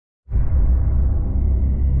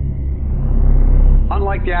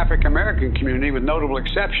Unlike the African-American community, with notable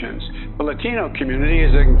exceptions, the Latino community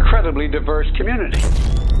is an incredibly diverse community.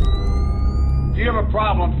 If you have a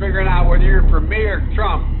problem figuring out whether you're for me or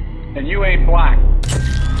Trump, and you ain't black.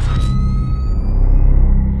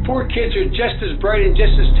 Poor kids are just as bright and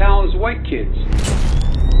just as talented as white kids.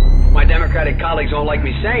 My Democratic colleagues don't like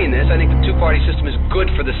me saying this. I think the two-party system is good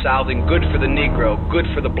for the South and good for the Negro, good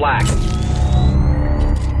for the black.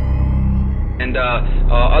 And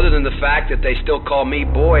other than the fact that they still call me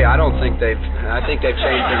boy, I think they've changed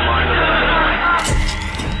their mind a little bit.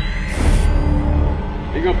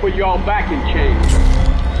 They're gonna put you all back in chains.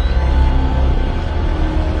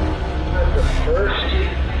 The first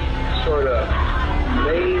sort of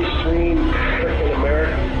mainstream African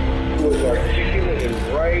American who was articulate and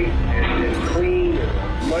bright and clean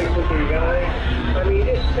and nice-looking guy. I mean,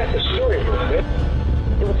 that's a storybook, man.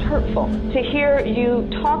 It was hurtful to hear you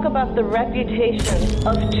talk about the reputation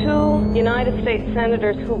of two United States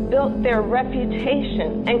senators who built their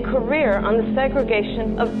reputation and career on the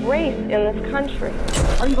segregation of race in this country.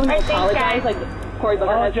 Are you going to apologize like Cory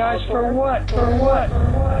Booker has? Apologize for what? For what?